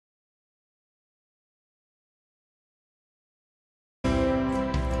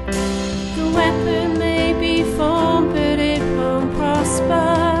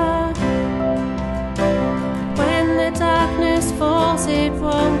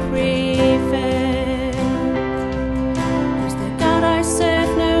prevail. 'Cause the God I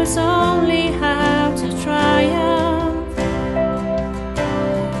serve knows only how to triumph.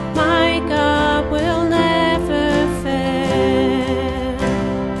 My God will never fail.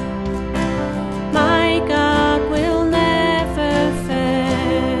 My God will never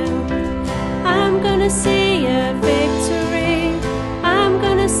fail. I'm gonna see a victory. I'm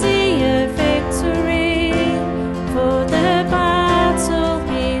gonna see a victory. For the battle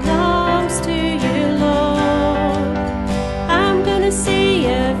belongs to you, Lord. I'm gonna see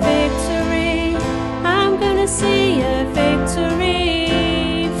a victory. I'm gonna see a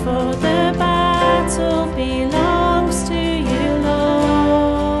victory. For the battle belongs to you,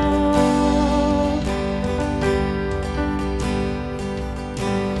 Lord.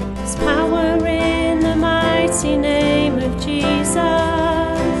 There's power in the mighty name of Jesus.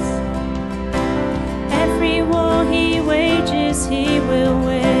 Every war he wages, he will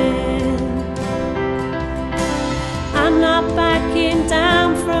win. I'm not backing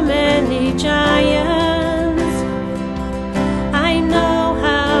down from any giants. I know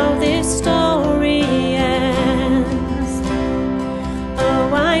how this story ends.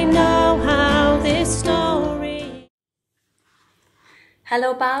 Oh, I know how this story.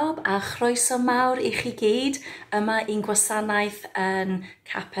 Helo bawb a chroeso mawr i chi gyd yma i'n gwasanaeth yn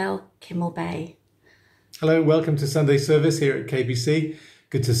Capel Cyml Bay. Hello, welcome to Sunday service here at KBC.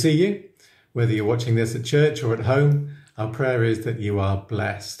 Good to see you. Whether you're watching this at church or at home, our prayer is that you are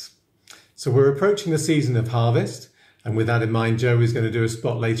blessed. So we're approaching the season of harvest, and with that in mind, Jo is going to do a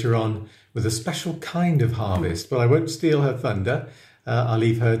spot later on with a special kind of harvest, but I won't steal her thunder. I'll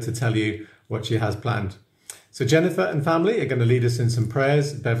leave her to tell you what she has planned. So Jennifer and family are going to lead us in some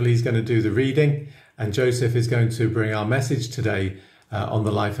prayers. Beverly's going to do the reading, and Joseph is going to bring our message today on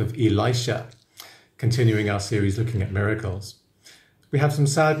the life of Elisha, continuing our series looking at miracles. We have some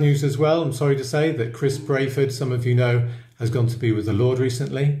sad news as well. I'm sorry to say that Chris Brayford, some of you know, has gone to be with the Lord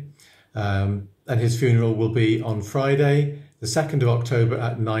recently. And his funeral will be on Friday, the 2nd of October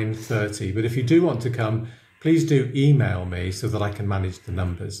at 9:30. But if you do want to come, please do email me so that I can manage the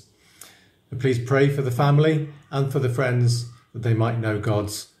numbers. And please pray for the family and for the friends that they might know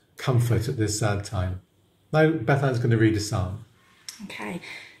God's comfort at this sad time. Now, Beth Ann's going to read a psalm. Okay,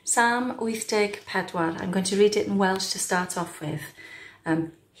 Psalm 84. I'm going to read it in Welsh to start off with.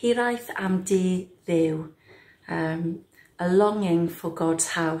 Hiraeth am di Dduw, a longing for God's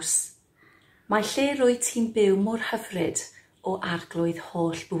house. Mae lle rwyt ti'n byw mor hyfryd o arglwydd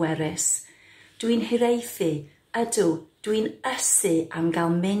holl bwerus. Dwi'n hiraethu, ydw, dwi'n ysu am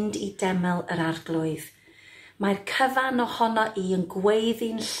gael mynd i demel yr arglwydd. Mae'r cyfan ohono i yn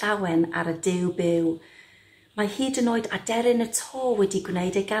gweiddi'n llawen ar y Duw byw. Mae hyd yn oed aderyn y to wedi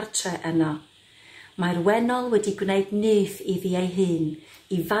gwneud ei gartre yno. Mae'r wennol wedi gwneud nyth iddi ei hun,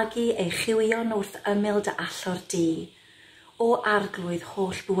 i fagu ei chywion wrth ymyl dy allor di. O arglwydd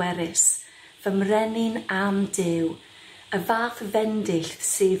holl bwerus, fy mrenin am Duw, y fath fendill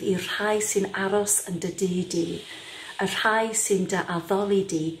sydd i'r rhai sy'n aros yn dy dŷ di, y rhai sy'n dy addoli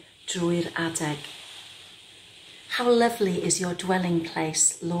di drwy'r adeg. How lovely is your dwelling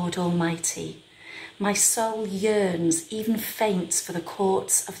place, Lord Almighty. My soul yearns, even faints, for the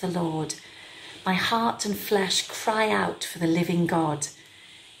courts of the Lord. My heart and flesh cry out for the living God.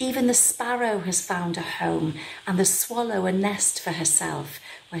 Even the sparrow has found a home, and the swallow a nest for herself,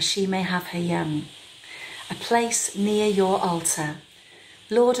 where she may have her young. A place near your altar.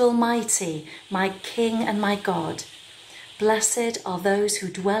 Lord Almighty, my King and my God, blessed are those who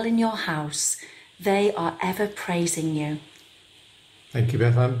dwell in your house. They are ever praising you. Thank you,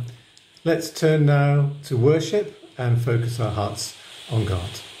 Beth Ann. Let's turn now to worship and focus our hearts on God.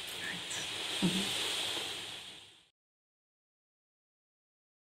 Right. Mm-hmm.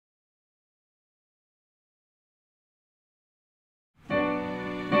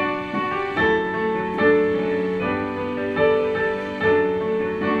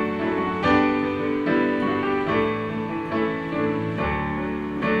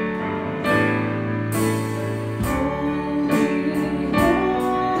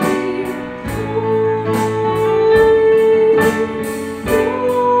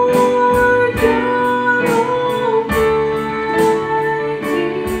 God.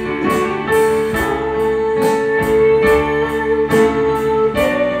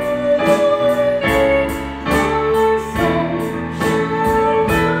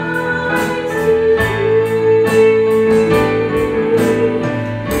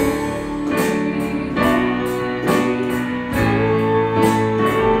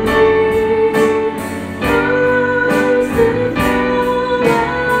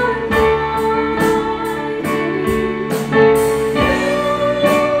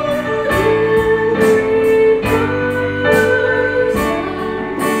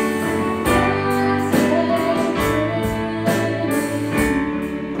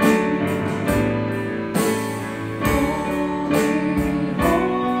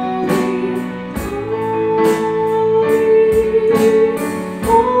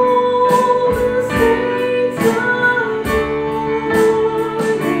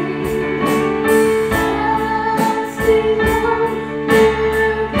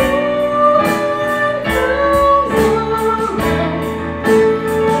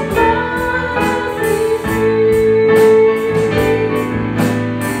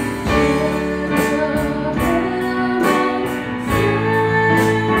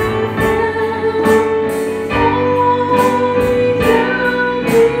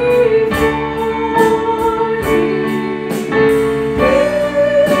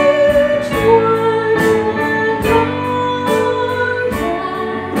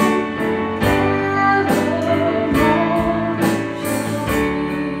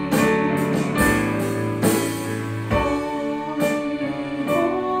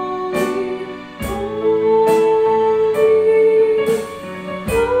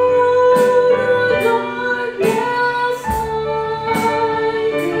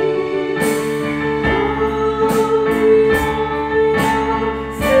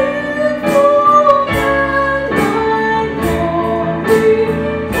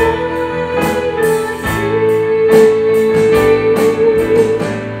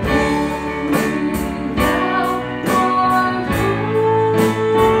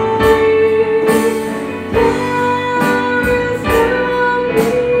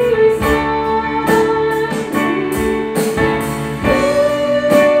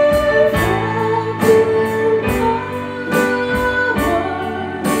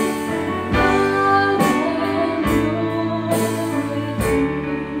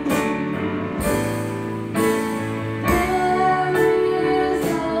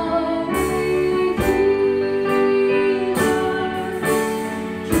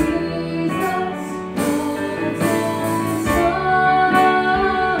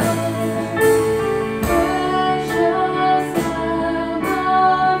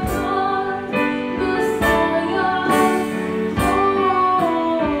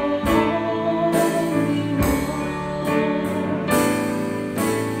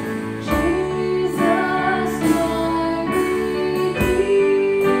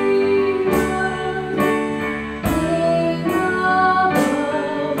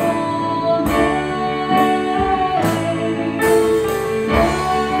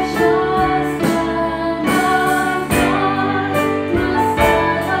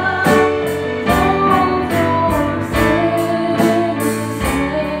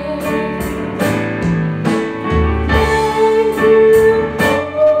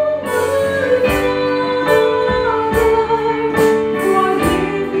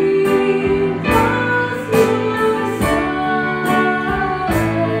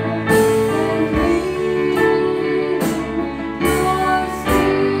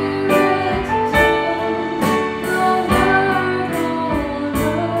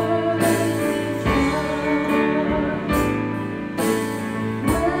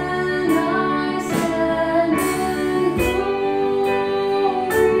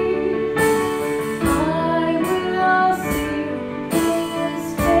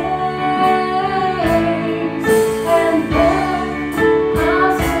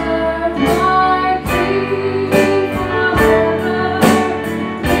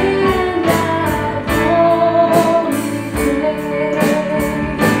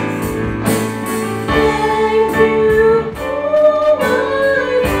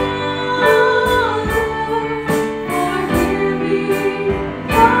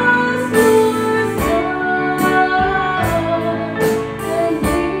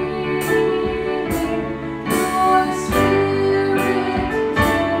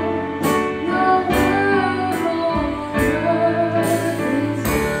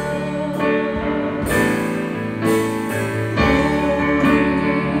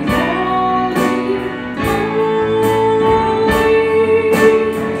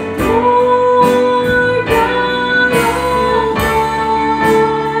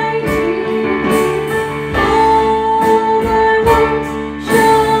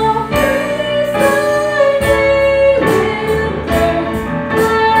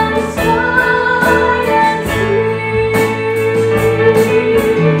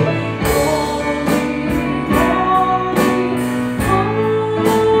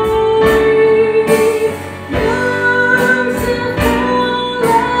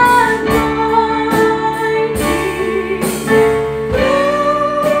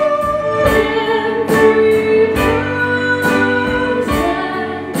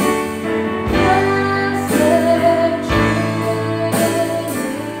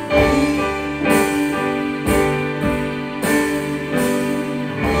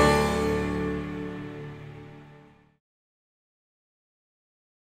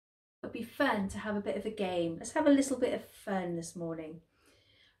 fun to have a bit of a game. Let's have a little bit of fun this morning.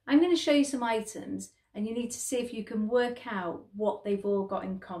 I'm going to show you some items and you need to see if you can work out what they've all got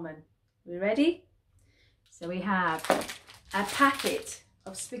in common. Are we ready? So we have a packet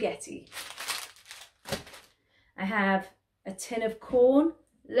of spaghetti. I have a tin of corn,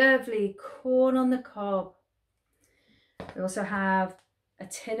 lovely corn on the cob. We also have a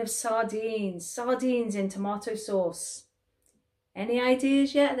tin of sardines, sardines in tomato sauce. Any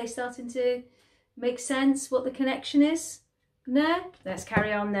ideas yet? Are they starting to make sense what the connection is? No? Let's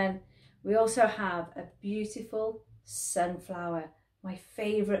carry on then. We also have a beautiful sunflower, my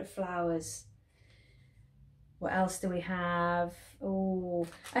favourite flowers. What else do we have? Oh,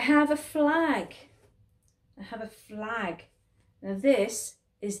 I have a flag. I have a flag. Now this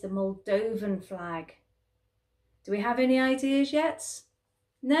is the Moldovan flag. Do we have any ideas yet?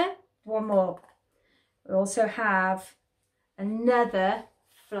 No? One more. We also have another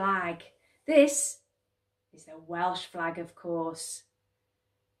flag. This is the Welsh flag, of course.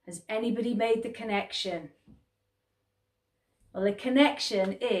 Has anybody made the connection? Well, the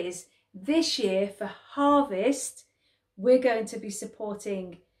connection is this year for harvest, we're going to be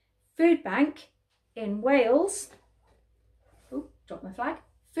supporting Food Bank in Wales. Oh, dropped my flag.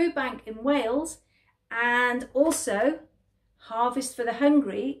 Food Bank in Wales, and also Harvest for the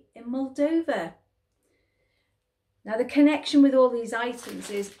Hungry in Moldova. Now the connection with all these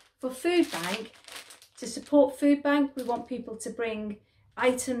items is for Food Bank, to support Food Bank, we want people to bring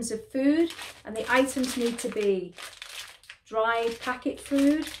items of food, and the items need to be dried packet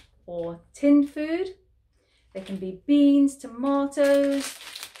food or tinned food. There can be beans, tomatoes,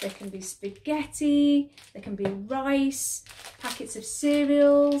 there can be spaghetti, there can be rice, packets of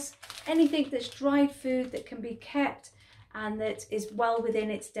cereals, anything that's dried food that can be kept and that is well within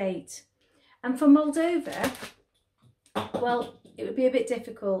its date. And for Moldova, well, it would be a bit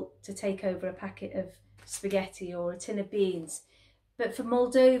difficult to take over a packet of spaghetti or a tin of beans. But for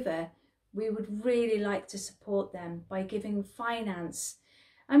Moldova, we would really like to support them by giving finance.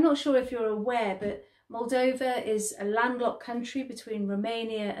 I'm not sure if you're aware, but Moldova is a landlocked country between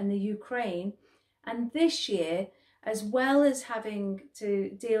Romania and the Ukraine. And this year, as well as having to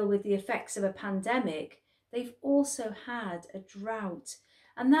deal with the effects of a pandemic, they've also had a drought.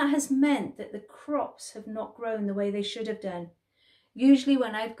 And that has meant that the crops have not grown the way they should have done. Usually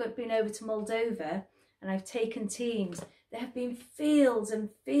when I've been over to Moldova and I've taken teams, there have been fields and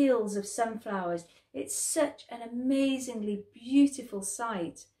fields of sunflowers. It's such an amazingly beautiful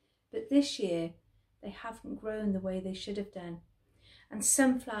sight. But this year, they haven't grown the way they should have done. And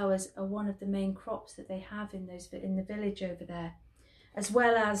sunflowers are one of the main crops that they have in the village over there, as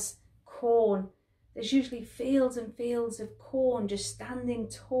well as corn. There's usually fields and fields of corn just standing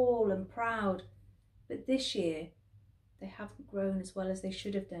tall and proud. But this year, they haven't grown as well as they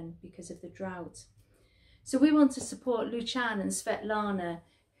should have done because of the drought. So we want to support Lucian and Svetlana,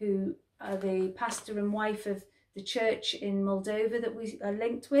 who are the pastor and wife of the church in Moldova that we are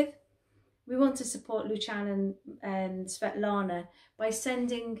linked with. We want to support Lucian and Svetlana by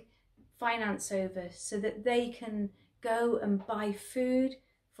sending finance over so that they can go and buy food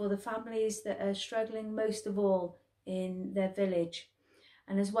for the families that are struggling most of all in their village.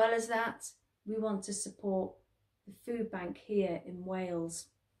 And as well as that, we want to support the food bank here in Wales.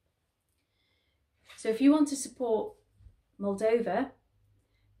 So if you want to support Moldova,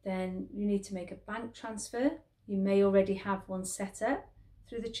 then you need to make a bank transfer. You may already have one set up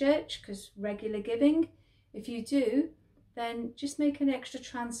through the church because regular giving. If you do, then just make an extra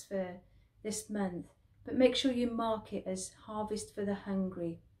transfer this month, but make sure you mark it as Harvest for the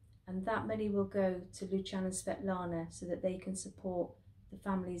Hungry, and that money will go to Lucian and Svetlana so that they can support the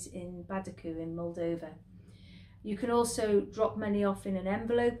families in Badacu in Moldova. You can also drop money off in an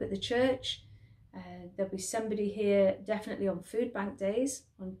envelope at the church. There'll be somebody here definitely on food bank days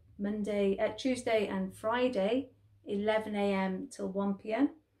on Tuesday and Friday, 11 AM till 1 PM.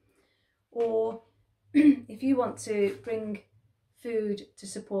 Or if you want to bring food to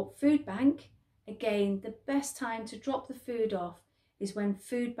support Food Bank, again, the best time to drop the food off is when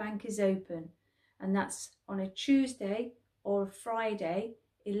Food Bank is open, and that's on a Tuesday or a Friday,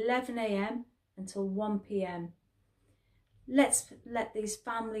 11 AM until 1 PM. Let's let these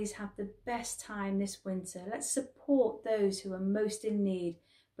families have the best time this winter. Let's support those who are most in need,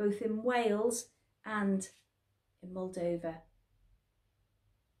 both in Wales and in Moldova.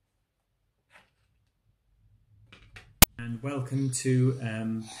 And welcome to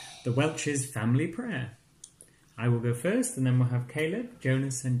the Welch's family prayer. I will go first, and then we'll have Caleb,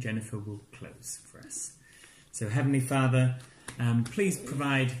 Jonas and Jennifer will close for us. So Heavenly Father, please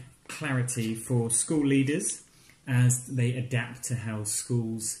provide clarity for school leaders as they adapt to how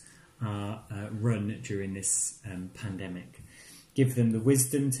schools are run during this pandemic. Give them the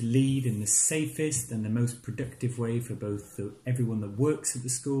wisdom to lead in the safest and the most productive way for both everyone that works at the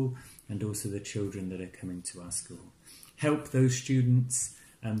school and also the children that are coming to our school. Help those students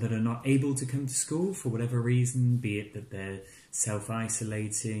that are not able to come to school for whatever reason, be it that they're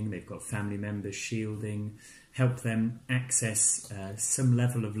self-isolating, they've got family members shielding. Help them access some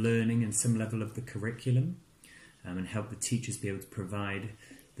level of learning and some level of the curriculum, and help the teachers be able to provide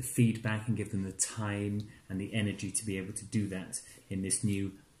the feedback and give them the time and the energy to be able to do that in this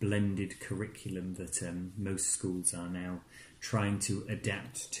new blended curriculum that most schools are now trying to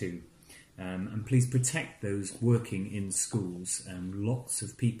adapt to. And please protect those working in schools. Lots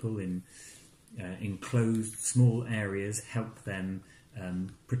of people in enclosed small areas, help them,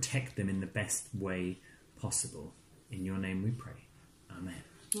 protect them in the best way possible. In your name we pray. Amen.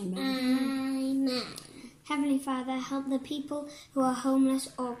 Amen. Amen. Heavenly Father, help the people who are homeless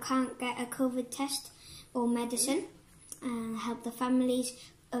or can't get a COVID test or medicine. Help the families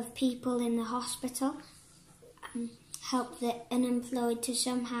of people in the hospital. Help the unemployed to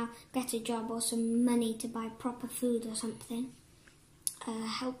somehow get a job or some money to buy proper food or something.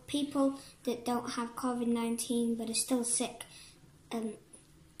 Help people that don't have COVID-19 but are still sick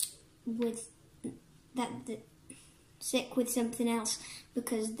sick with something else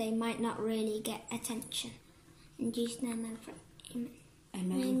because they might not really get attention. In Jesus' name I pray. Amen.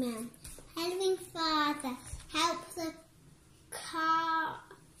 Amen. Amen. Heavenly Father, help the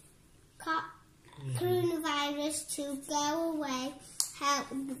coronavirus to go away. Help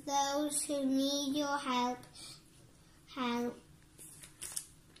those who need your help. Help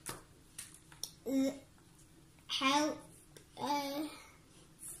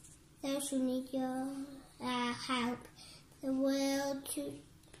those who need your help. The world to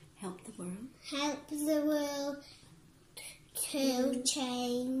Help the world. help the world to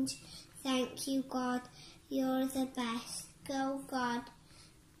change. Thank you, God. You're the best. Go, God.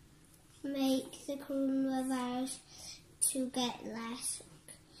 Make the coronavirus to get less.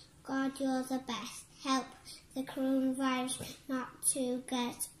 God, you're the best. Help the coronavirus not to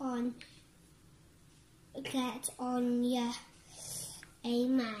get on you.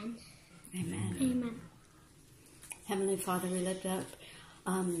 Amen. Amen. Amen. Heavenly Father, we lift up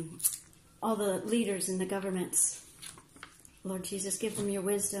all the leaders in the governments. Lord Jesus, give them your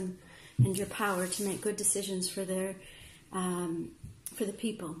wisdom and your power to make good decisions for the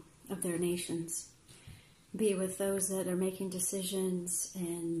people of their nations. Be with those that are making decisions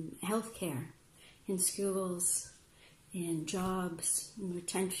in healthcare, in schools, in jobs, in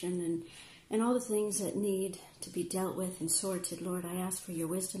retention, and all the things that need to be dealt with and sorted. Lord, I ask for your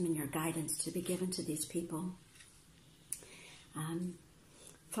wisdom and your guidance to be given to these people.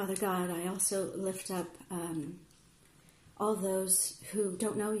 Father God, I also lift up all those who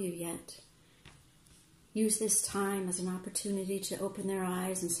don't know you yet. Use this time as an opportunity to open their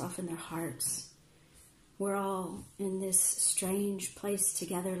eyes and soften their hearts. We're all in this strange place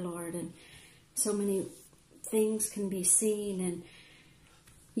together, Lord, and so many things can be seen and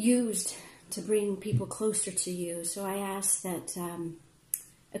used to bring people closer to you. So I ask that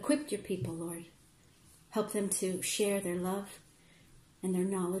equip your people, Lord. Help them to share their love and their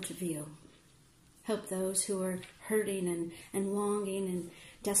knowledge of you. Help those who are hurting and longing and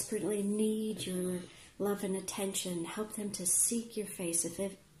desperately need your love and attention. Help them to seek your face,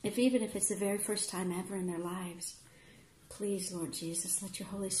 even if it's the very first time ever in their lives. Please, Lord Jesus, let your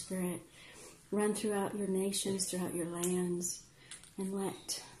Holy Spirit run throughout your nations, throughout your lands, and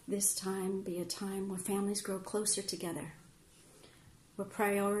let this time be a time where families grow closer together, where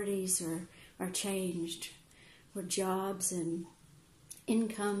priorities are changed, where jobs and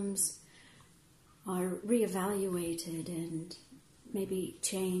incomes are reevaluated and maybe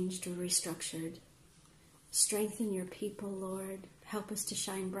changed or restructured. Strengthen your people, Lord. Help us to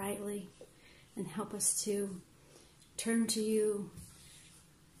shine brightly and help us to turn to you.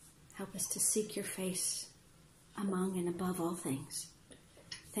 Help us to seek your face among and above all things.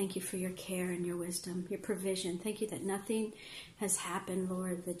 Thank you for your care and your wisdom, your provision. Thank you that nothing has happened,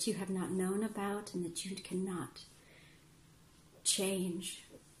 Lord, that you have not known about and that you cannot change.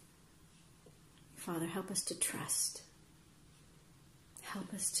 Father, help us to trust.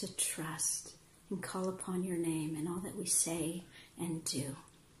 Help us to trust and call upon your name in all that we say and do.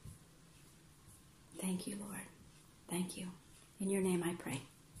 Thank you, Lord. Thank you. In your name I pray.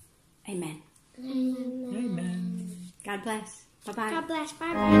 Amen. Amen. Amen. God bless. Bye-bye. God bless.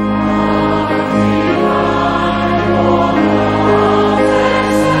 Bye-bye. Bye.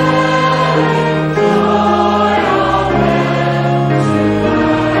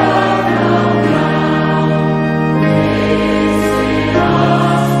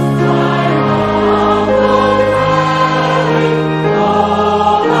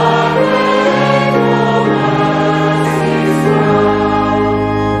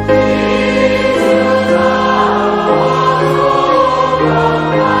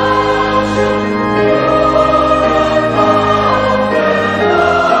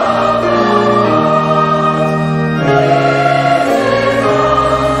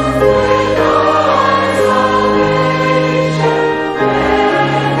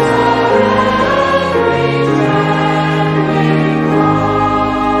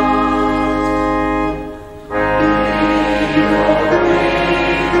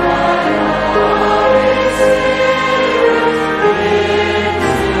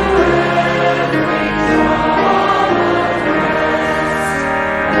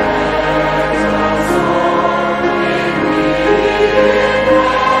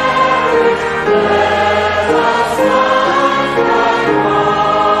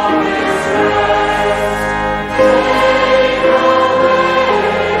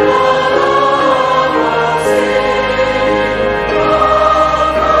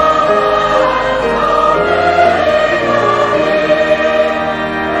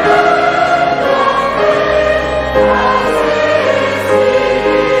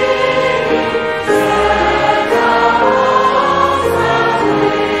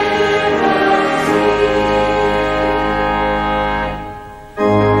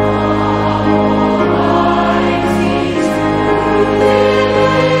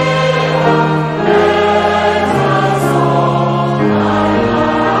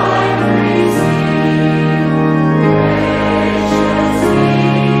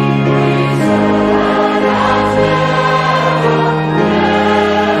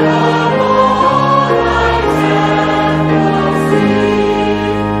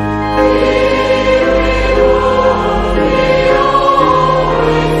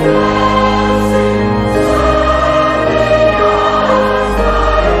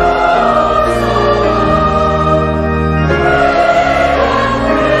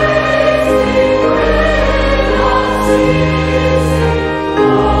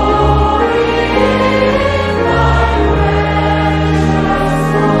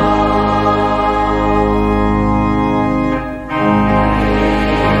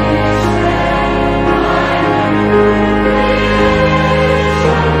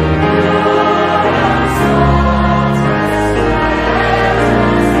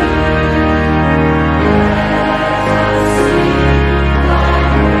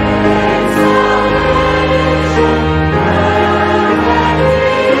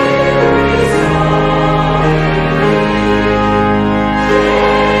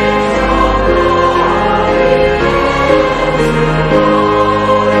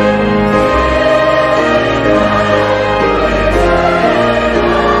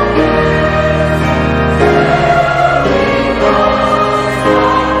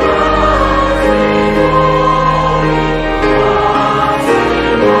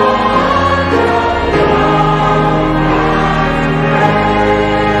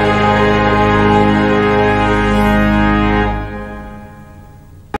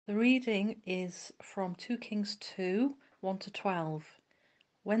 2 Kings 2, 1-12.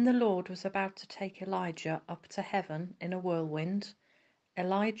 When the Lord was about to take Elijah up to heaven in a whirlwind,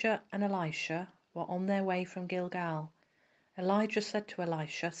 Elijah and Elisha were on their way from Gilgal. Elijah said to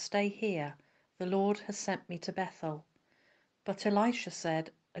Elisha, "Stay here, the Lord has sent me to Bethel." But Elisha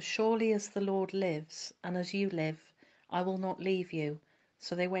said, "As surely as the Lord lives, and as you live, I will not leave you."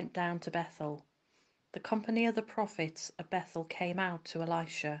 So they went down to Bethel. The company of the prophets of Bethel came out to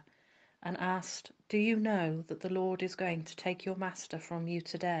Elisha and asked, "Do you know that the Lord is going to take your master from you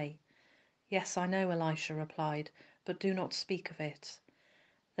today?" "Yes, I know," Elisha replied, "but do not speak of it."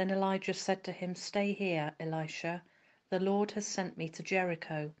 Then Elijah said to him, "Stay here, Elisha. The Lord has sent me to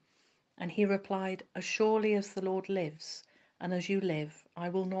Jericho." And he replied, "As surely as the Lord lives, and as you live, I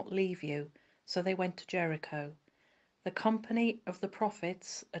will not leave you." So they went to Jericho. The company of the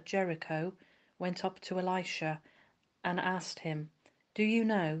prophets at Jericho went up to Elisha and asked him, "Do you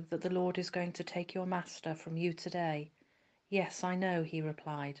know that the Lord is going to take your master from you today?" "Yes, I know," he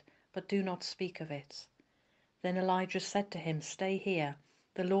replied, "but do not speak of it." Then Elijah said to him, "Stay here.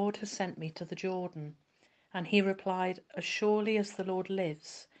 The Lord has sent me to the Jordan." And he replied, "As surely as the Lord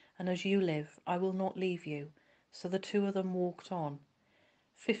lives, and as you live, I will not leave you." So the two of them walked on.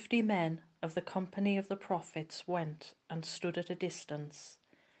 50 men of the company of the prophets went and stood at a distance,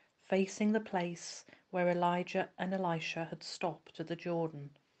 facing the place where Elijah and Elisha had stopped at the Jordan.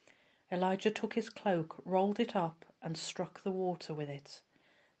 Elijah took his cloak, rolled it up, and struck the water with it.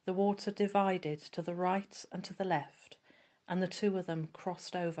 The water divided to the right and to the left, and the two of them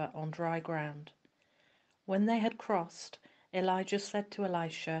crossed over on dry ground. When they had crossed, Elijah said to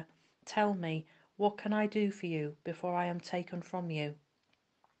Elisha, "Tell me, what can I do for you before I am taken from you?"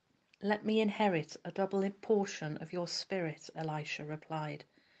 "Let me inherit a double portion of your spirit," Elisha replied.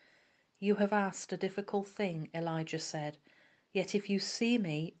 "You have asked a difficult thing," Elijah said. "Yet if you see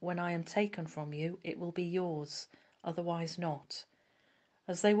me when I am taken from you, it will be yours, otherwise not."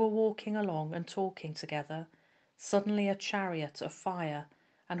 As they were walking along and talking together, suddenly a chariot of fire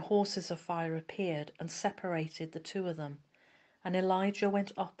and horses of fire appeared and separated the two of them, and Elijah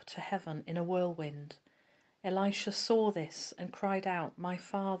went up to heaven in a whirlwind. Elisha saw this and cried out, my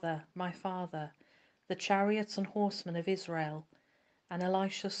father, the chariots and horsemen of Israel." And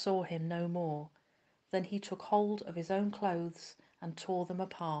Elisha saw him no more. Then he took hold of his own clothes and tore them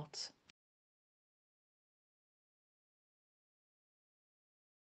apart.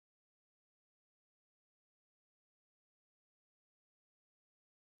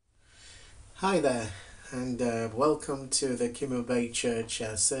 Hi there, and welcome to the Kimmel Bay Church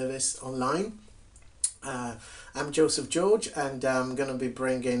service online. I'm Joseph George, and I'm going to be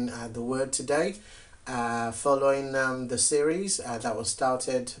bringing the word today, following the series that was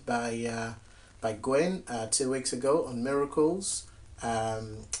started by Gwen 2 weeks ago on miracles.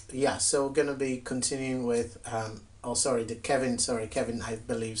 So we're going to be continuing with Kevin, I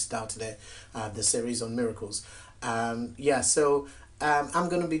believe, started it, the series on miracles. I'm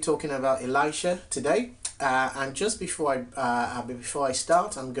going to be talking about Elisha today, and just before I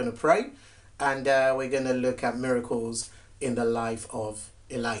start, I'm going to pray, and we're going to look at miracles in the life of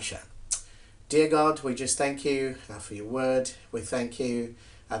Elisha. Dear God, we just thank you for your word. We thank you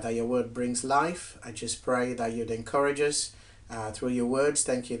that your word brings life. I just pray that you'd encourage us through your words.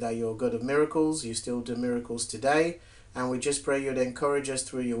 Thank you that you're God of miracles. You still do miracles today, and we just pray you'd encourage us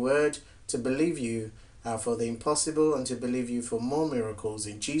through your word to believe you for the impossible and to believe you for more miracles.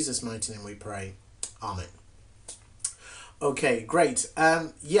 In Jesus' mighty name we pray. Amen. Okay, great.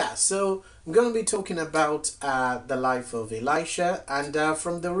 So I'm going to be talking about the life of Elisha, and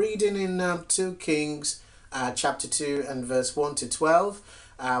from the reading in 2 Kings chapter 2 and verse 1-12,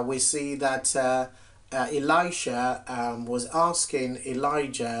 we see that Elisha was asking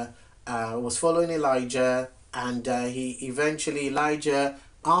Elijah, was following Elijah, and Elijah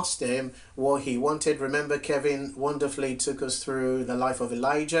asked him what he wanted. Remember, Kevin wonderfully took us through the life of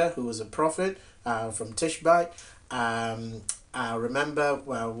Elijah, who was a prophet from Tishbe. Remember,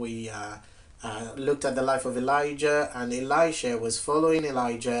 we looked at the life of Elijah, and Elisha was following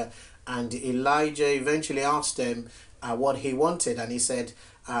Elijah, and Elijah eventually asked him what he wanted, and he said,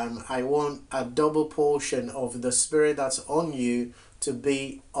 I want a double portion of the spirit that's on you to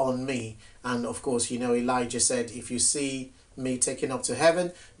be on me. And of course, Elijah said, if you see me taken up to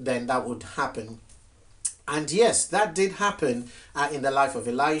heaven, then that would happen. And yes, that did happen in the life of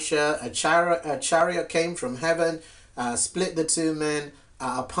Elisha. A chariot came from heaven, split the two men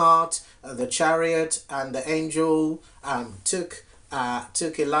apart. The chariot and the angel took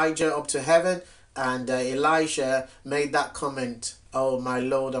Elijah up to heaven, and Elisha made that comment, "Oh my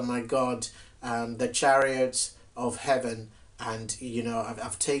Lord and my God, the chariots of heaven and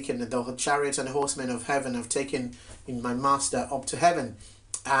I've taken the chariot and horsemen of heaven. I've taken in my master up to heaven.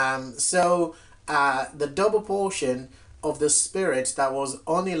 So the double portion of the Spirit that was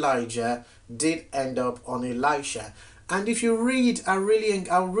on Elijah did end up on Elisha. And if you read, I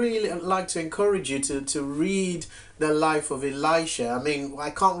really like to encourage you to read the life of Elisha. I mean,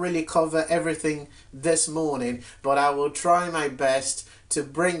 I can't really cover everything this morning, but I will try my best to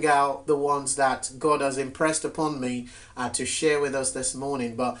bring out the ones that God has impressed upon me to share with us this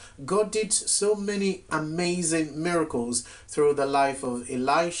morning. But God did so many amazing miracles through the life of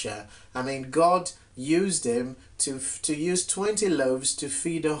Elisha. I mean, God used him to use 20 loaves to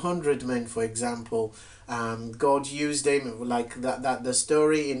feed 100 men, for example. God used him like that the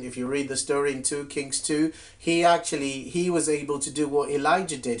story, and if you read the story in 2 Kings 2, he was able to do what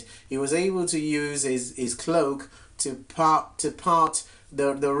Elijah did. He was able to use his cloak to part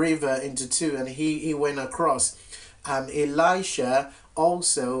the river into two, and he went across. Elisha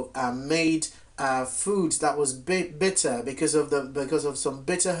also made food that was bitter because of some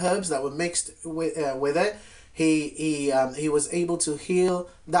bitter herbs that were mixed with it. He was able to heal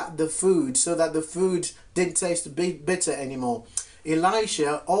the food so that the food didn't taste bitter anymore.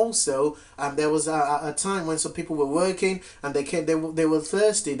 Elisha also, there was a time when some people were working and they were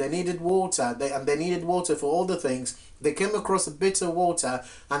thirsty. They needed water. They needed water for all the things. They came across a bitter water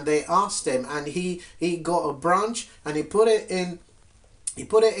and they asked him, and he got a branch and he put it in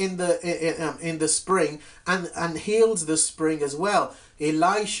the spring and healed the spring as well.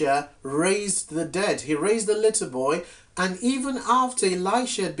 Elisha raised the dead. He raised the little boy, and even after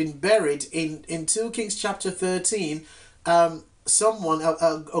Elisha had been buried in 2 Kings chapter 13, a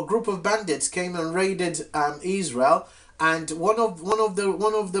group of bandits came and raided Israel, and one of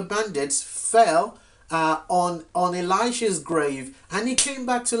the bandits fell on Elisha's grave, and he came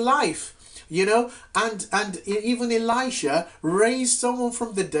back to life. And even Elisha raised someone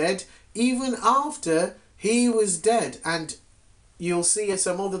from the dead even after he was dead. And you'll see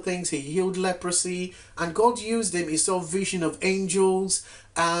some other things. He healed leprosy, and God used him. He saw vision of angels.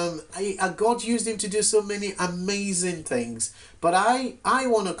 God used him to do so many amazing things. But I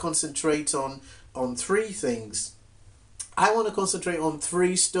want to concentrate on three things. I want to concentrate on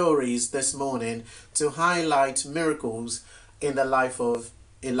three stories this morning to highlight miracles in the life of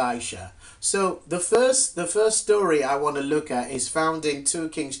Elisha. So the first story I want to look at is found in 2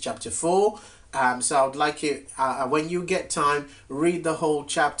 Kings chapter 4. So I would like you, when you get time, read the whole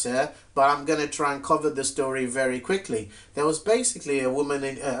chapter, but I'm going to try and cover the story very quickly. There was basically a woman,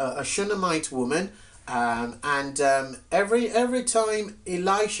 a Shunammite woman, and every time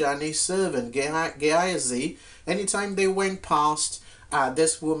Elisha and his servant Gehazi, anytime they went past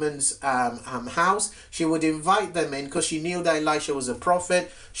this woman's house, she would invite them in because she knew that Elisha was a prophet.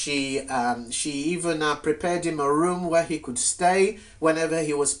 She even prepared him a room where he could stay whenever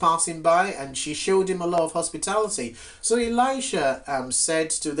he was passing by, and she showed him a lot of hospitality. So Elisha said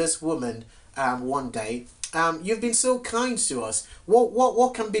to this woman one day, you've been so kind to us.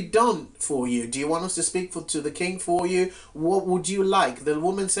 What can be done for you? Do you want us to speak to the king for you? What would you like? The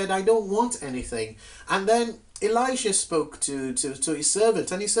woman said, I don't want anything. And then Elisha spoke to his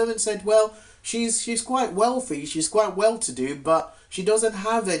servant, and his servant said, well, she's quite wealthy, she's quite well-to-do, but she doesn't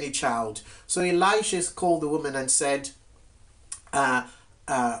have any child. So Elisha called the woman and said, I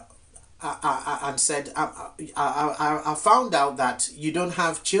found out that you don't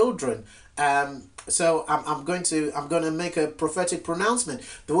have children. So I'm going to make a prophetic pronouncement.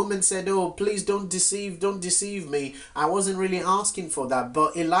 The woman said, oh, please don't deceive me. I wasn't really asking for that.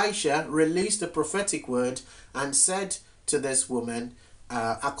 But Elisha released a prophetic word and said to this woman,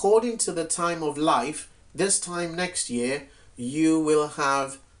 according to the time of life, this time next year, you will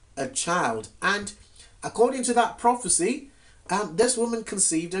have a child. And according to that prophecy, this woman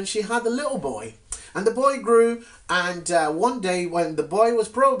conceived and she had a little boy. And the boy grew, and one day when the boy was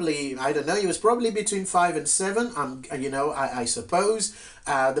probably, I don't know, he was probably between 5 and 7, I suppose.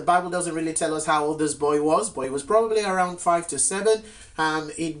 The Bible doesn't really tell us how old this boy was, but he was probably around 5 to 7.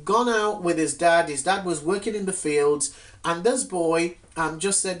 He'd gone out with his dad was working in the fields, and this boy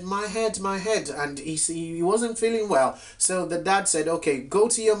just said, my head, and he wasn't feeling well. So the dad said, okay, go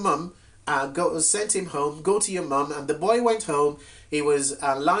to your mum. Sent him home, go to your mum. And the boy went home. He was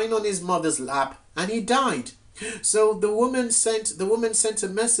lying on his mother's lap, and he died. So the woman sent a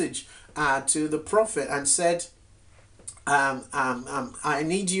message to the prophet and said, I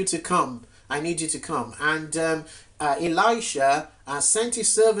need you to come. And Elisha sent his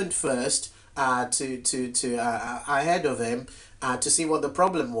servant first to ahead of him to see what the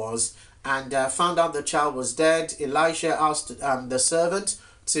problem was, and found out the child was dead. Elisha asked the servant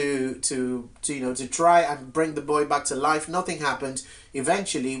to try and bring the boy back to life. Nothing happened.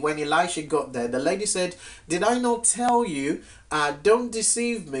 Eventually, when Elisha got there, the lady said, "Did I not tell you? Don't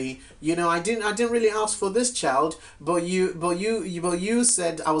deceive me. I didn't really ask for this child, but you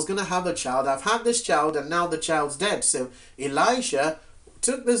said I was gonna have a child. I've had this child, and now the child's dead." So Elisha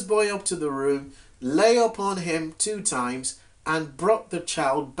took this boy up to the room, lay upon him 2 times, and brought the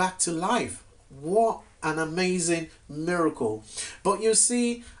child back to life. What an amazing miracle. But you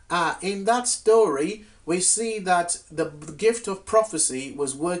see, in that story, we see that the gift of prophecy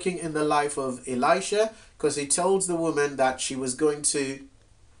was working in the life of Elisha, because he told the woman that she was going to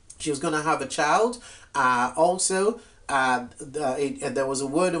have a child. There was a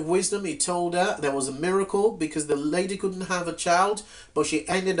word of wisdom. He told her there was a miracle because the lady couldn't have a child, but she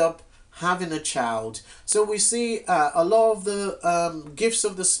ended up having a child. So we see a lot of the gifts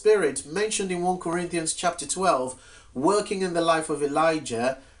of the Spirit mentioned in 1 Corinthians chapter 12 working in the life of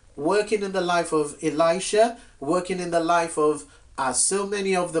Elijah, working in the life of Elisha, working in the life of so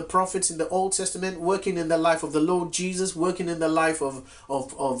many of the prophets in the Old Testament, working in the life of the Lord Jesus, working in the life of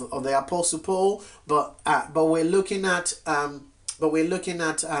the Apostle Paul. But we're looking at the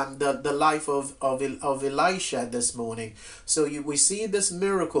life of Elisha this morning. So we see this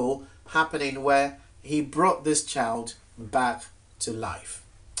miracle happening where he brought this child back to life.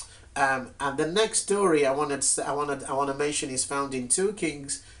 And the next story I want to mention is found in 2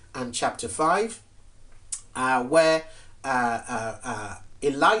 Kings and chapter 5, where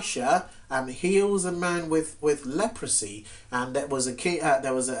Elisha heals a man with leprosy. And there was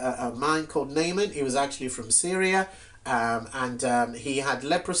a man called Naaman. He was actually from Syria, and he had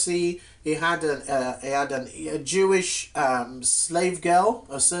leprosy. He had a Jewish slave girl,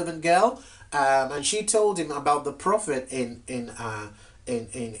 a servant girl, and she told him about the prophet in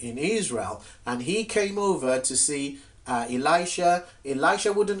Israel, and he came over to see Elisha.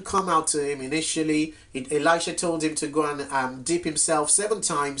 Elisha wouldn't come out to him initially. Elisha told him to go and dip himself 7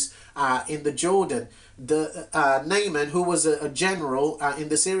 times in the Jordan. The Naaman, who was a general in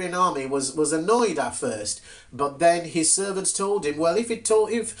the Syrian army, was annoyed at first, but then his servants told him, "Well, if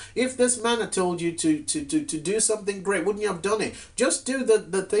this man had told you to do something great, wouldn't you have done it? Just do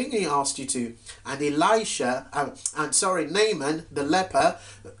the thing he asked you to." And Naaman, the leper,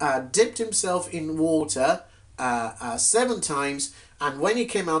 dipped himself in water 7 times, and when he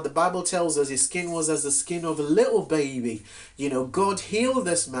came out, the Bible tells us his skin was as the skin of a little baby. God healed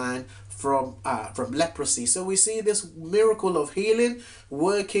this man from leprosy. So we see this miracle of healing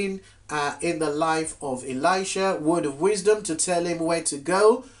working in the life of Elisha. Word of wisdom to tell him where to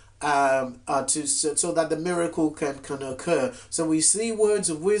go, so that the miracle can occur. So we see words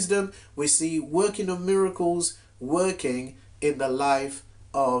of wisdom. We see working of miracles working in the life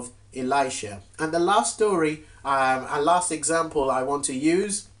of Elisha. And the last story, a last example I want to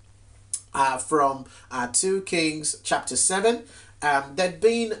use from 2 Kings chapter 7. There'd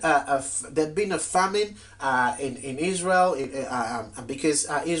been a famine in Israel because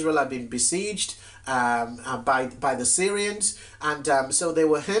Israel had been besieged by the Syrians, and so they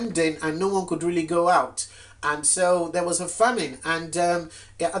were hemmed in and no one could really go out. And so there was a famine, and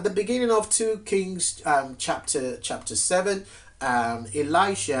at the beginning of 2 Kings chapter 7,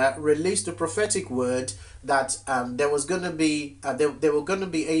 Elisha released a prophetic word that they were going to be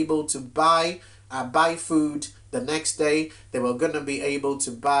able to buy food the next day. They were going to be able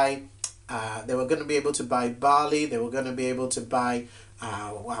to buy barley. They were going to be able to buy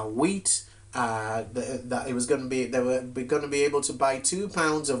wheat. They were going to be able to buy 2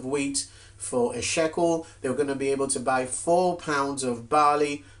 pounds of wheat for a shekel. They were going to be able to buy 4 pounds of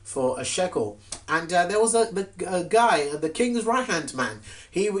barley for a shekel. And there was a guy, the king's right-hand man.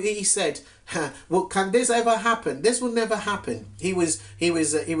 He said, "Well, can this ever happen? This will never happen." He was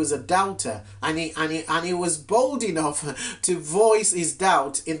a doubter, and he was bold enough to voice his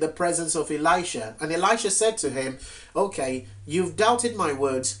doubt in the presence of Elisha. And Elisha said to him, "Okay, you've doubted my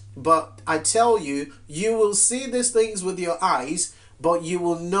words, but I tell you, you will see these things with your eyes, but you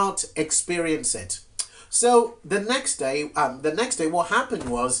will not experience it." So the next day, what happened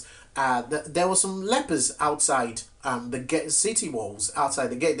was there were some lepers outside the city walls, outside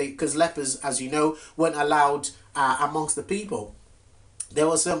the gate, because lepers, as you know, weren't allowed amongst the people. There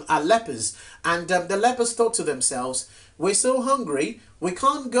were some lepers, and the lepers thought to themselves, "We're so hungry, we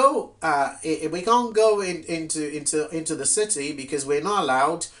can't go into the city because we're not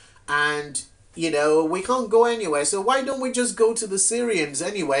allowed, and we can't go anywhere. So why don't we just go to the Syrians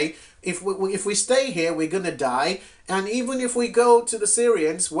anyway? If we stay here, we're gonna die. And even if we go to the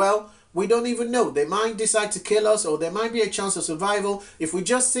Syrians, well, we don't even know. They might decide to kill us, or there might be a chance of survival. If we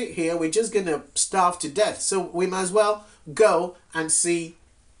just sit here, we're just gonna starve to death. So we might as well go and see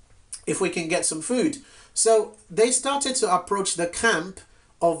if we can get some food. So they started to approach the camp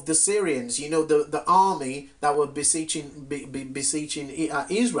of the Syrians, you know, the army that were besieging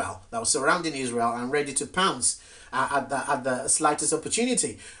Israel, that was surrounding Israel and ready to pounce at the slightest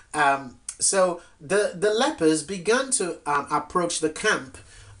opportunity. So the lepers began to approach the camp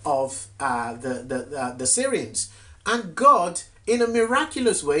of the Syrians, and God, in a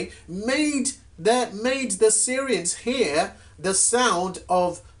miraculous way, made the Syrians hear the sound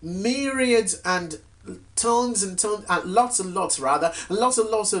of myriads and tons and tons, lots and lots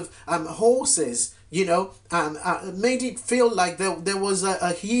of horses, you know, made it feel like there was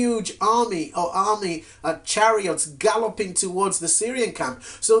a huge army chariots galloping towards the Syrian camp.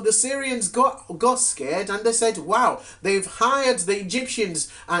 So the Syrians got scared, and they said, wow, they've hired the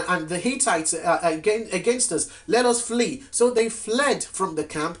Egyptians and the Hittites against us. Let us flee. So they fled from the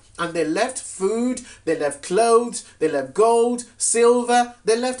camp, and they left food, they left clothes, they left gold, silver,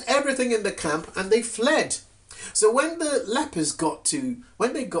 they left everything in the camp, and they fled. So when the lepers got to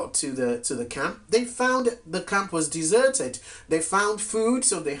the camp, they found the camp was deserted. They found food,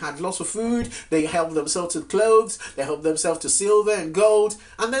 so they had lots of food. They helped themselves to clothes. They helped themselves to silver and gold.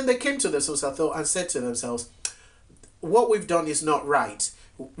 And then they came to themselves, I thought, and said to themselves, what we've done is not right.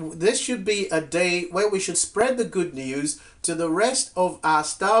 This should be a day where we should spread the good news to the rest of our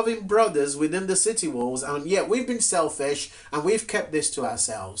starving brothers within the city walls, and yet we've been selfish and we've kept this to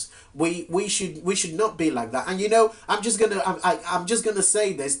ourselves. We should not be like that. And you know, I'm just gonna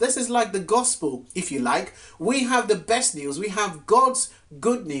say this. This is like the gospel, if you like. We have the best news. We have God's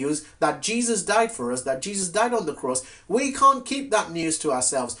good news that Jesus died for us, that Jesus died on the cross. We can't keep that news to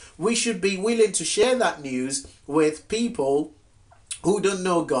ourselves. We should be willing to share that news with people who don't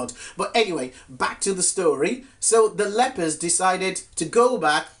know God. But anyway, back to the story. So the lepers decided to go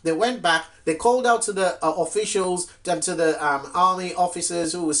back. They went back. They called out to the officials and to the army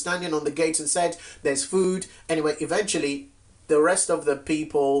officers who were standing on the gate and said, there's food. Anyway, eventually, the rest of the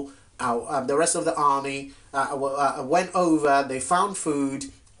people, the rest of the army went over. They found food.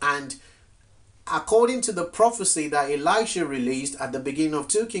 And according to the prophecy that Elisha released at the beginning of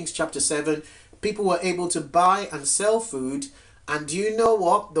 2 Kings chapter 7, people were able to buy and sell food. And do you know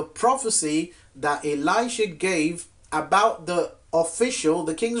what? The prophecy that Elisha gave about the official,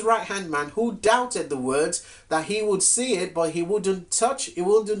 the king's right-hand man, who doubted the words, that he would see it, but he wouldn't touch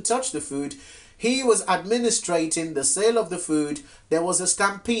the food. He was administrating the sale of the food. There was a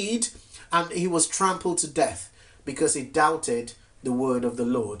stampede, and he was trampled to death because he doubted the word of the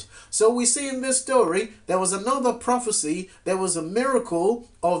Lord. So we see in this story, there was another prophecy. There was a miracle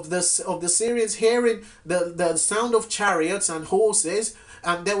of the Syrians hearing the sound of chariots and horses,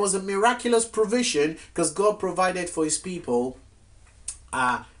 and there was a miraculous provision because God provided for his people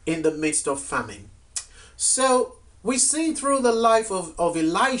in the midst of famine. So we see through the life of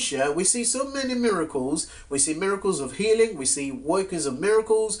Elisha, we see so many miracles. We see miracles of healing. We see workings of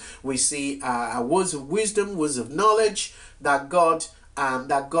miracles. We see words of wisdom, words of knowledge that God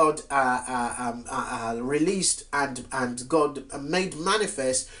released and God made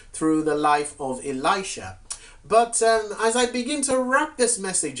manifest through the life of Elisha. But as I begin to wrap this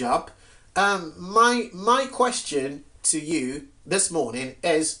message up, my question to you this morning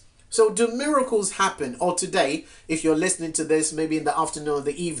is, so do miracles happen? Or today, if you're listening to this, maybe in the afternoon or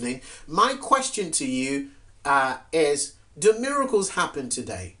the evening, my question to you is, do miracles happen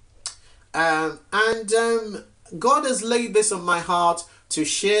today? God has laid this on my heart to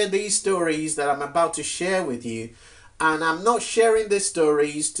share these stories that I'm about to share with you. And I'm not sharing these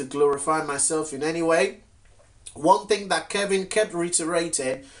stories to glorify myself in any way. One thing that Kevin kept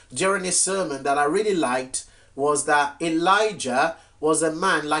reiterating during his sermon that I really liked was that Elijah was a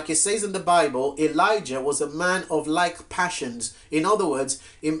man, like it says in the Bible, Elijah was a man of like passions. In other words,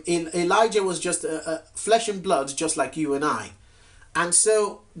 Elijah was just flesh and blood, just like you and I. And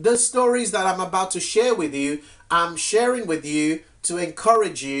so the stories that I'm about to share with you, I'm sharing with you to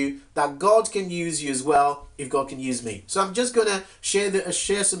encourage you that God can use you as well if God can use me. So I'm just going to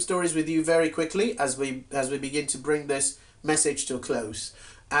share some stories with you very quickly as we begin to bring this message to a close.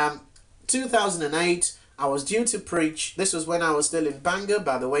 2008, I was due to preach. This was when I was still in Bangor,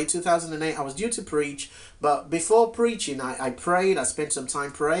 by the way. 2008, I was due to preach. But before preaching, I prayed. I spent some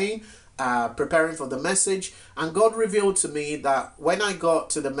time praying, preparing for the message. And God revealed to me that when I got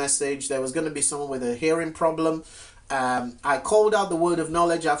to the message, there was going to be someone with a hearing problem. I called out the word of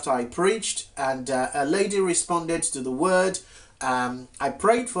knowledge after I preached, and a lady responded to the word. I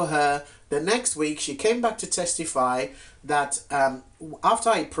prayed for her. The next week, she came back to testify that after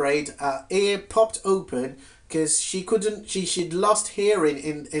I prayed, her ear popped open because she'd lost hearing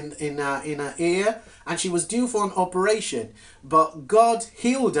in her ear, and she was due for an operation. But God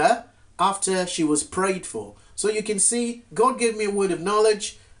healed her, after she was prayed for. So you can see God gave me a word of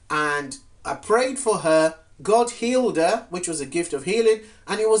knowledge, and I prayed for her. God healed her, which was a gift of healing,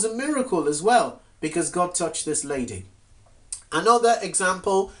 and it was a miracle as well because God touched this lady. Another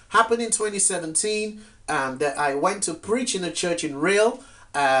example happened in 2017 that I went to preach in a church in Real.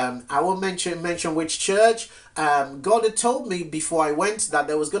 I won't mention which church. God had told me before I went that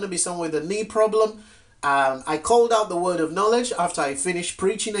there was going to be someone with a knee problem. I called out the word of knowledge after I finished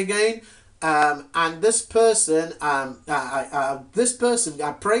preaching again. And this person, I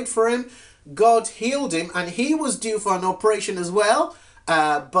prayed for him. God healed him, and he was due for an operation as well.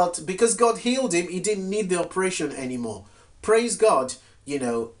 But because God healed him, he didn't need the operation anymore. Praise God, you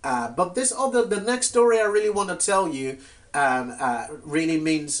know. But the next story I really want to tell you really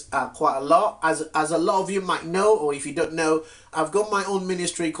means quite a lot. As a lot of you might know, or if you don't know, I've got my own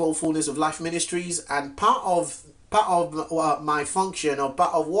ministry called Fullness of Life Ministries, and part of my function, or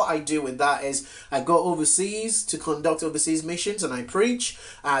part of what I do with that, is I go overseas to conduct overseas missions, and I preach.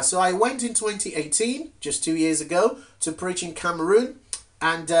 So I went in 2018, just 2 years ago, to preach in Cameroon,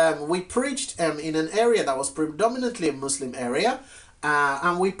 and we preached in an area that was predominantly a Muslim area,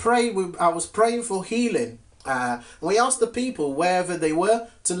 and we prayed. I was praying for healing. We asked the people, wherever they were,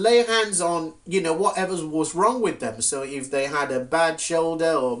 to lay hands on, you know, whatever was wrong with them. So if they had a bad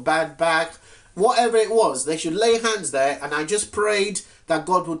shoulder or bad back, whatever it was, they should lay hands there, and I just prayed that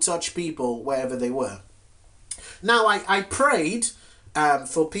God would touch people wherever they were. Now, I prayed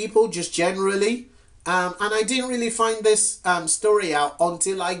for people just generally, and I didn't really find this story out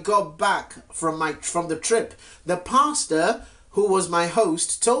until I got back from the trip. The pastor, who was my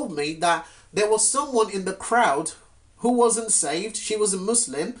host, told me that there was someone in the crowd who wasn't saved. She was a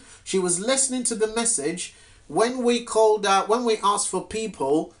Muslim. She was listening to the message when we asked for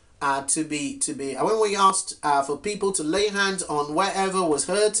people when we asked for people to lay hands on wherever was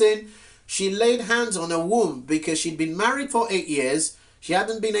hurting. She laid hands on a womb because she'd been married for 8 years. She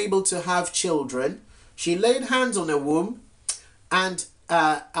hadn't been able to have children. She laid hands on a womb, and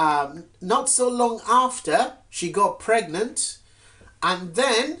not so long after, she got pregnant. And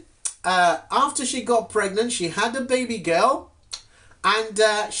then after she got pregnant, she had a baby girl,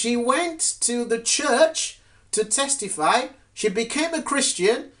 and she went to the church to testify. She became a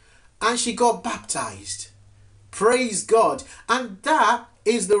Christian, and she got baptized. Praise God. And that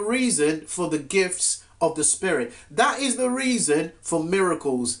is the reason for the gifts of the Spirit. That is the reason for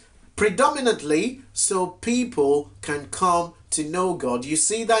miracles. Predominantly so people can come to know God. You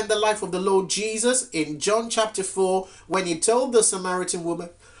see that in the life of the Lord Jesus in John chapter 4, when he told the Samaritan woman,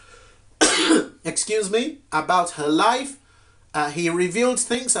 about her life. He revealed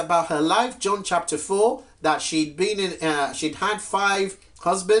things about her life. John chapter 4, that she'd had 5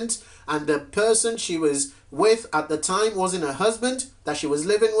 husbands, and the person she was with at the time wasn't her husband that she was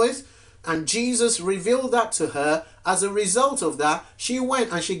living with. And Jesus revealed that to her. As a result of that, she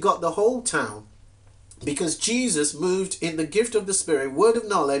went and she got the whole town, because Jesus moved in the gift of the Spirit, word of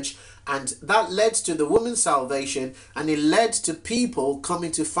knowledge, and that led to the woman's salvation, and it led to people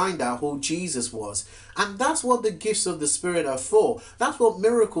coming to find out who Jesus was. And that's what the gifts of the Spirit are for. That's what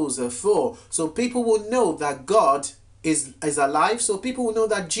miracles are for. So people will know that God is alive. So people will know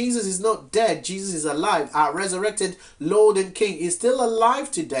that Jesus is not dead. Jesus is alive. Our resurrected Lord and King is still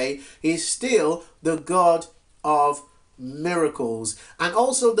alive today. He's still the God of miracles. And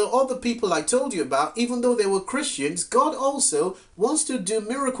also the other people I told you about, even though they were Christians, God also wants to do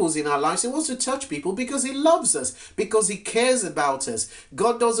miracles in our lives. He wants to touch people because he loves us, because he cares about us.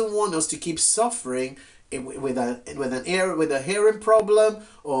 God doesn't want us to keep suffering with a hearing problem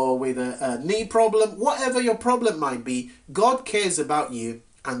or with a knee problem. Whatever your problem might be, God cares about you,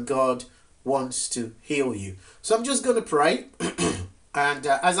 and God wants to heal you. So I'm just going to pray. And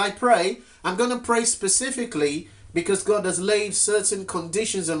as I pray, I'm going to pray specifically because God has laid certain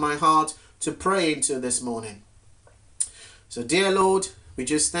conditions in my heart to pray into this morning. So dear Lord, we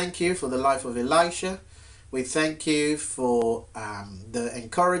just thank you for the life of Elisha. We thank you for the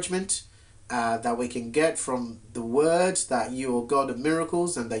encouragement that we can get from the word that you are God of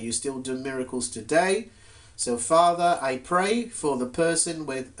miracles and that you still do miracles today. So Father, I pray for the person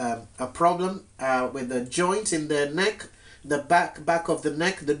with a problem with a joint in their neck, the back of the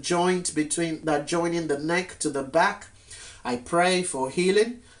neck, the joint between that joining the neck to the back. I pray for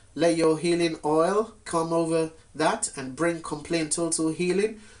healing. Let your healing oil come over that and bring complete and total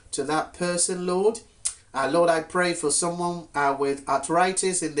healing to that person, Lord. Lord, I pray for someone with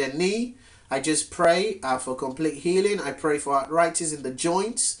arthritis in their knee. I just pray for complete healing. I pray for arthritis in the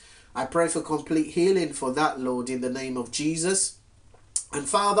joints. I pray for complete healing for that, Lord, in the name of Jesus. And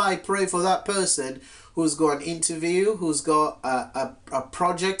Father, I pray for that person who's got an interview, who's got a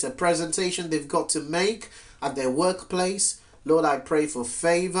project, a presentation they've got to make at their workplace. Lord, I pray for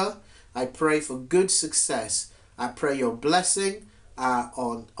favor. I pray for good success. I pray your blessing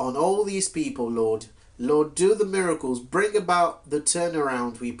on all these people, Lord. Lord, do the miracles. Bring about the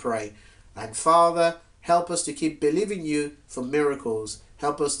turnaround, we pray. And Father, help us to keep believing you for miracles.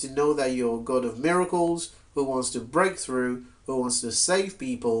 Help us to know that you're a God of miracles, who wants to break through, who wants to save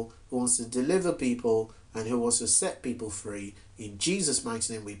people, who wants to deliver people, and who wants to set people free. In Jesus'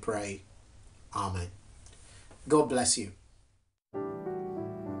 mighty name we pray. Amen. God bless you.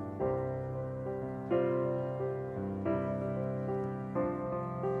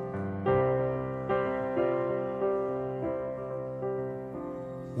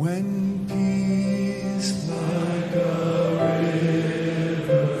 When peace like a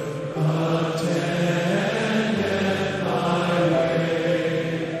river attendeth my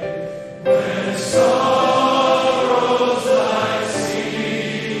way, when sorrows like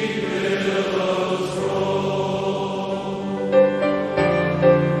sea billows roll,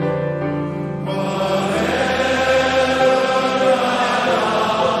 whatever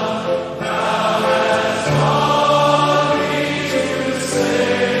thou hast taught me to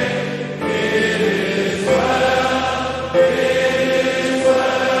say,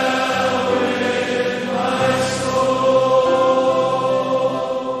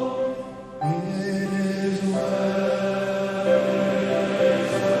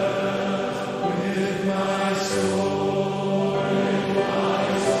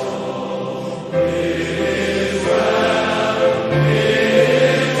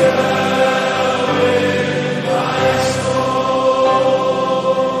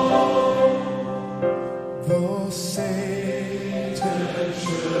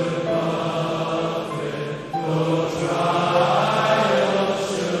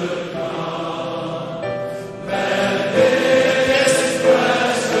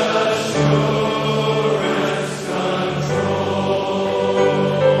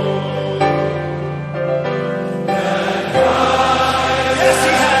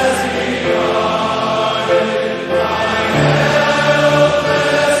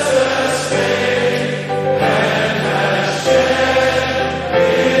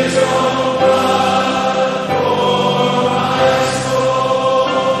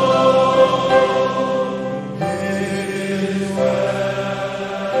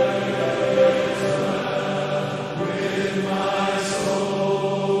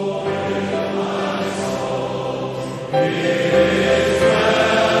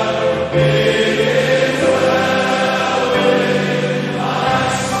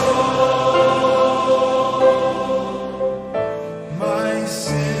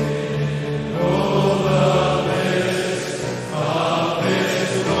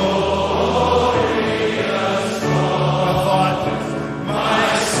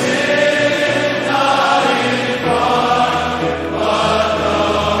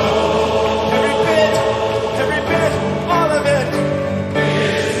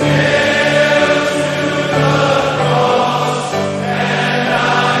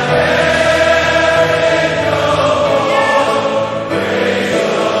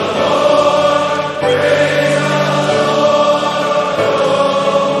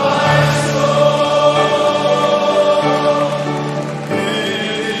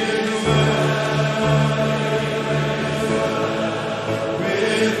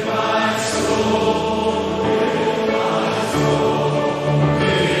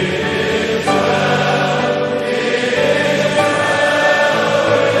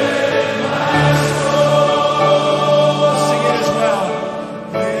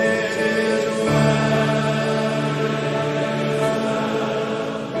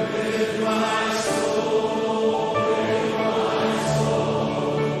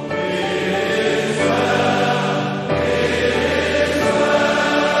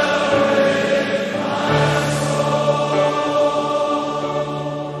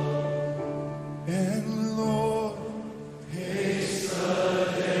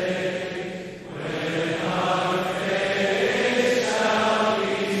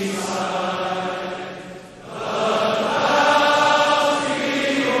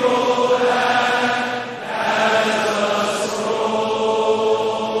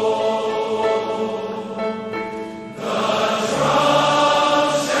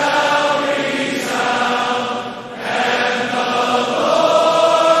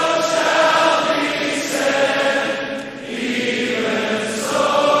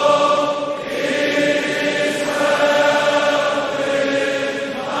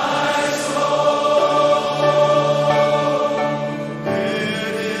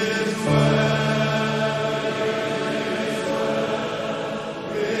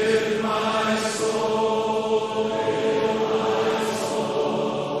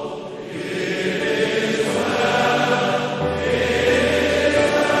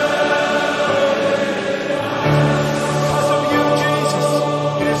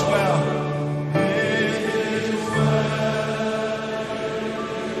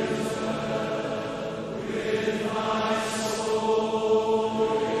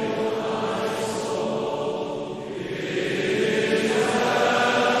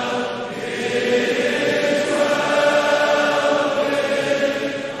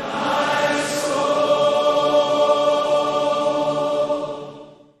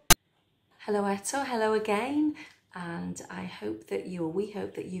 Hello eto, hello again, and we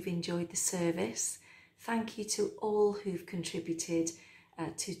hope that you've enjoyed the service. Thank you to all who've contributed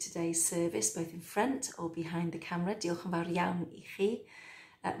to today's service, both in front or behind the camera. Diolch yn fawr iawn I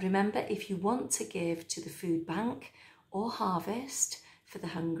chi. Remember, if you want to give to the food bank or harvest for the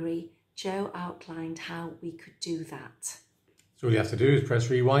hungry, Joe outlined how we could do that. So all you have to do is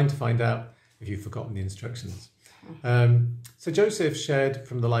press rewind to find out if you've forgotten the instructions. So Joseph shared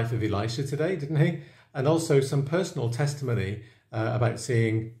from the life of Elisha today, didn't he? And also some personal testimony about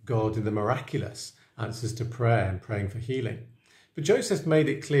seeing God in the miraculous answers to prayer and praying for healing. But Joseph made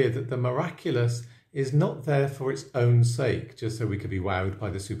it clear that the miraculous is not there for its own sake, just so we could be wowed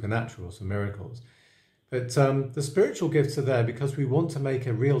by the supernatural, some miracles. But the spiritual gifts are there because we want to make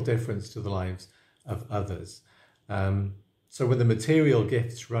a real difference to the lives of others. So when the material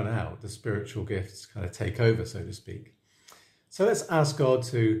gifts run out, the spiritual gifts kind of take over, so to speak. So let's ask God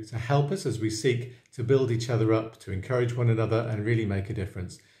to help us as we seek to build each other up, to encourage one another and really make a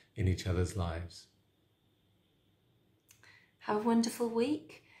difference in each other's lives. Have a wonderful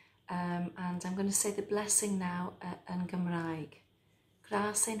week, and I'm going to say the blessing now yn Gymraeg.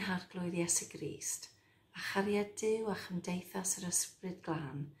 Gras ein harglwydd Iesu Grist, a chariad Duw a chymdeithas yr Ysbryd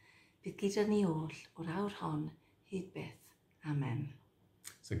Glân, bydd gyda ni oll o'r awr hon hyd byth. Amen.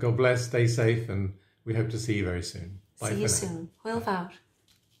 So God bless, stay safe, and we hope to see you very soon. Bye See for you now. soon. Hwyl fawr.